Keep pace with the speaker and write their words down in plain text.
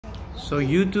So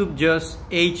YouTube just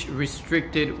age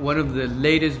restricted one of the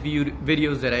latest viewed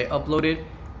videos that I uploaded,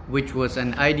 which was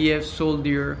an IDF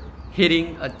soldier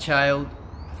hitting a child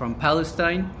from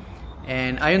Palestine.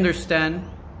 And I understand,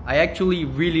 I actually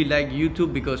really like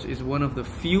YouTube because it's one of the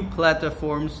few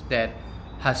platforms that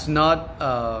has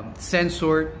not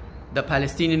censored the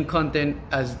Palestinian content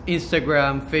as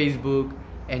Instagram, Facebook,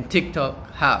 and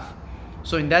TikTok have.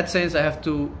 So in that sense, I have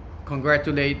to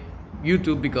congratulate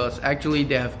YouTube because actually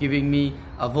they have given me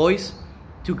a voice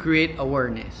to create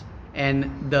awareness.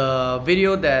 And the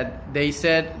video that they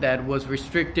said that was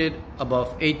restricted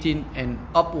above 18 and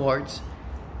upwards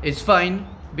is fine,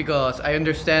 because I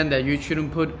understand that you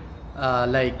shouldn't put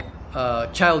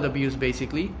child abuse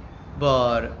basically,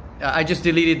 but I just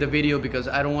deleted the video because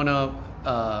I don't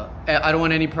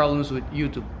want any problems with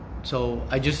YouTube, so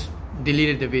I just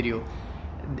deleted the video.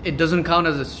 It doesn't count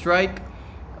as a strike.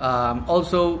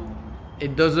 Also,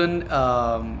 it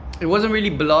wasn't really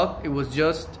blocked, it was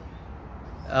just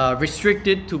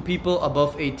restricted to people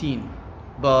above 18.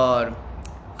 But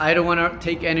I don't want to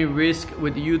take any risk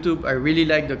with YouTube. I really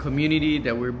like the community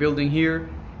that we're building here,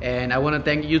 and I want to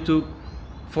thank YouTube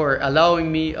for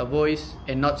allowing me a voice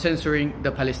and not censoring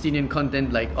the Palestinian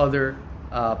content like other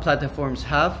platforms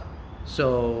have.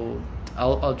 So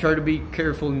I'll try to be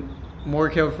more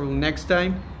careful next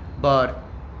time. But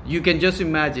you can just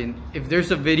imagine, if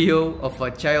there's a video of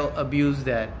a child abuse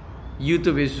that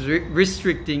YouTube is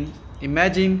restricting,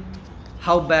 imagine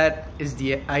how bad is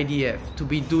the IDF to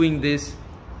be doing this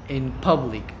in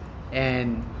public.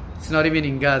 And it's not even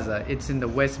in Gaza, it's in the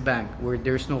West Bank where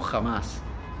there's no Hamas.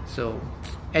 So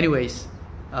anyways,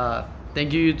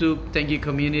 thank you YouTube, thank you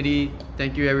community,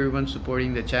 thank you everyone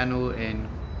supporting the channel and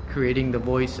creating the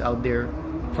voice out there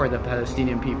for the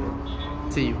Palestinian people.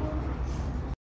 See you.